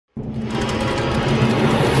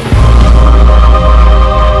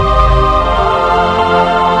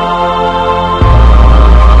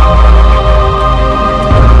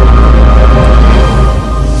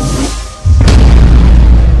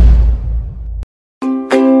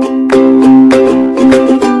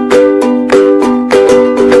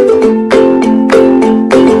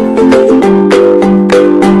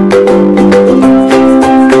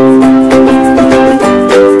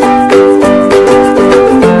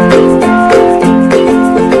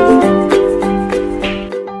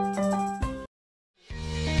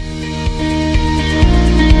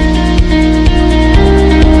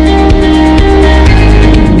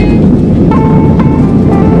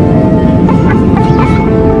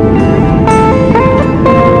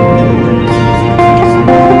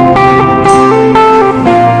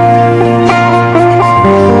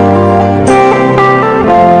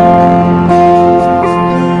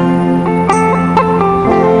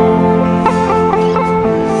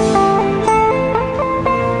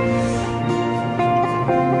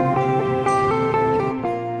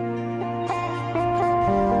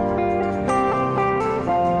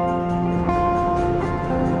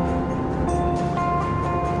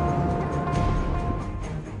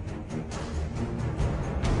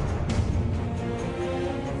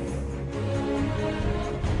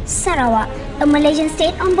Sarawak, a Malaysian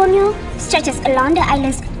state on Borneo, stretches along the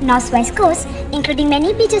island's northwest coast, including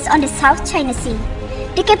many beaches on the South China Sea.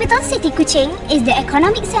 The capital city, Kuching, is the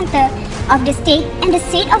economic center of the state and the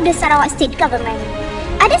seat of the Sarawak state government.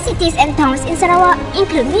 Other cities and towns in Sarawak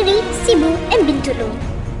include Miri, Sibu, and Bintulu.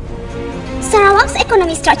 Sarawak's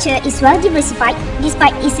economic structure is well diversified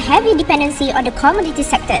despite its heavy dependency on the commodity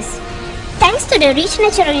sectors. Thanks to the rich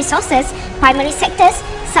natural resources, primary sectors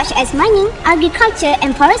such as mining, agriculture,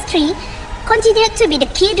 and forestry continue to be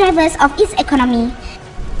the key drivers of its economy.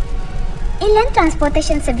 Inland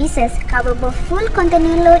transportation services cover both full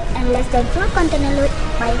container load and less than full container load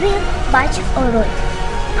by rail, barge, or road.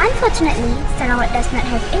 Unfortunately, Sarawak does not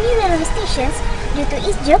have any railway stations due to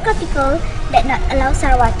its geographical that not allow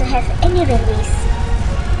Sarawak to have any railways.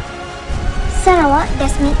 Sarawak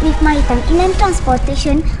does meet with maritime inland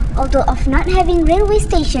transportation, although of not having railway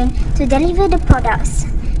station to deliver the products.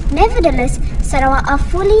 Nevertheless, Sarawak are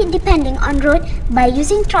fully depending on road by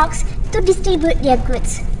using trucks to distribute their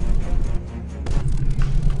goods.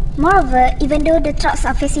 Moreover, even though the trucks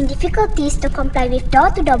are facing difficulties to comply with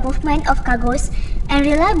door-to-door movement of cargoes and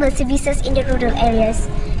reliable services in the rural areas,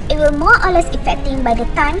 it will more or less affecting by the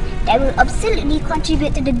time that will absolutely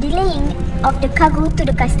contribute to the delaying of the cargo to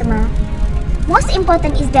the customer. Most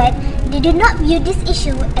important is that they do not view this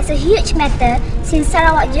issue as a huge matter since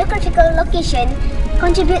Sarawak's geographical location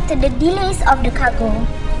contribute to the delays of the cargo.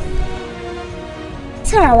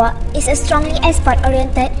 Sarawak is a strongly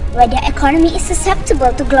export-oriented where their economy is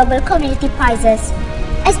susceptible to global commodity prices.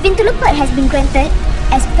 As Bintulu Port has been granted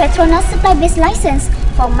as Petronas supply-based license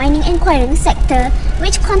for mining and quarrying sector,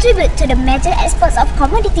 which contribute to the major exports of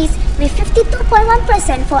commodities with 52.1%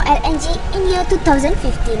 for LNG in year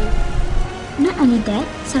 2015. Not only that,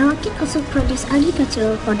 Sarawak can also produce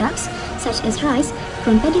agricultural products such as rice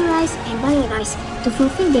from paddy rice and barley rice to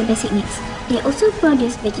fulfill their basic needs. They also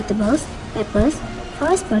produce vegetables, peppers,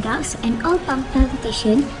 forest products and oil palm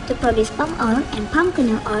plantation to produce palm oil and palm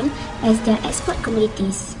kernel oil as their export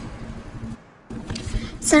commodities.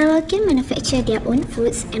 Sarawak can manufacture their own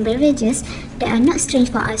foods and beverages that are not strange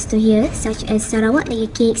for us to hear, such as Sarawak layer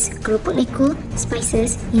cakes, keropok leko,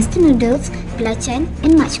 spices, instant noodles, belacan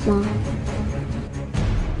and much more.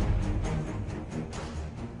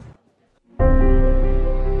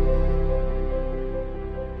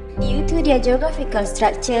 Due to their geographical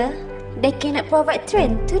structure, they cannot provide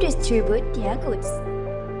train to distribute their goods.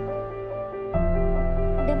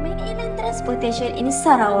 The main inland transportation in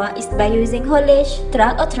Sarawak is by using haulage,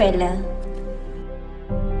 truck or trailer.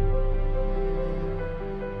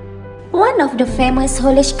 One of the famous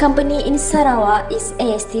haulage company in Sarawak is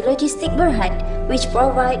AST Logistik Berhad, which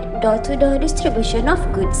provide door-to-door distribution of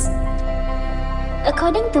goods.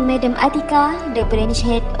 According to Madam Atika, the branch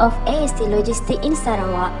head of AST Logistik in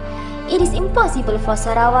Sarawak, it is impossible for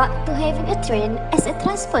Sarawak to having a train as a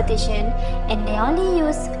transportation and they only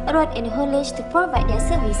use road and haulage to provide their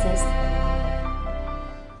services.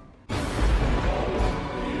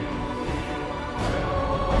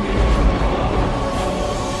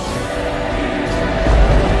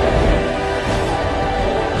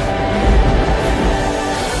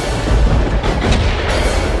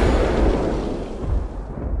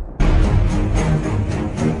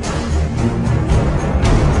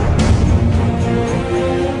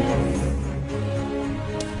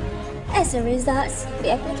 As a result,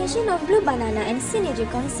 the application of Blue Banana and synergy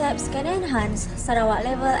concepts can enhance Sarawak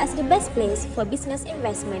level as the best place for business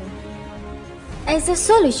investment. As a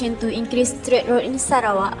solution to increase trade road in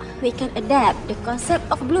Sarawak, we can adapt the concept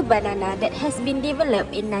of Blue Banana that has been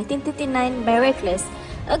developed in 1939 by Reckless,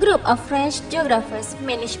 a group of French geographers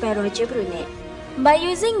managed by Roger Brunet. By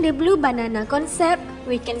using the Blue Banana concept,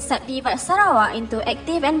 we can subdivide Sarawak into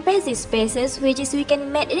active and passive spaces, which is we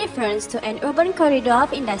can make reference to an urban corridor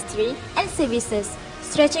of industry and services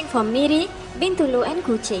stretching from Miri, Bintulu and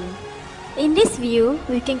Kuching. In this view,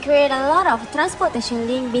 we can create a lot of transportation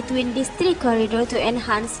link between these three corridors to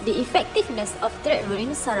enhance the effectiveness of trade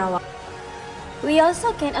route in Sarawak. We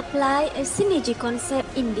also can apply a synergy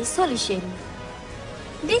concept in this solution.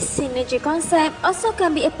 This synergy concept also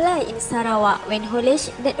can be applied in Sarawak when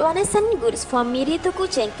haulage that wanna send goods from Miri to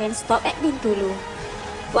Kuching can stop at Bintulu,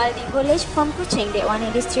 while the haulage from Kuching that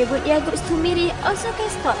wanna distribute their goods to Miri also can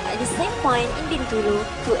stop at the same point in Bintulu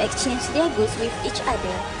to exchange their goods with each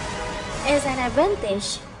other. As an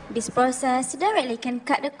advantage, this process directly can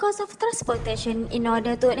cut the cost of transportation in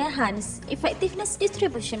order to enhance effectiveness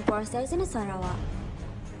distribution process in Sarawak.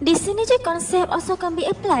 This synergy concept also can be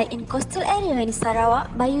applied in coastal area in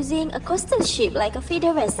Sarawak by using a coastal ship like a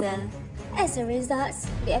feeder vessel. As a result,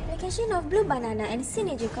 the application of Blue Banana and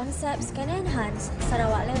synergy concepts can enhance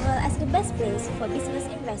Sarawak level as the best place for business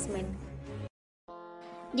investment.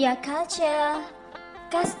 Their culture,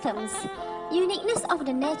 customs, uniqueness of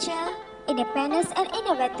the nature, independence and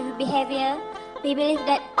innovative behavior, we believe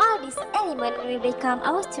that all these elements will become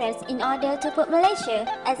our strengths in order to put Malaysia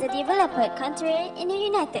as a developed country in the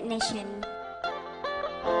United Nations.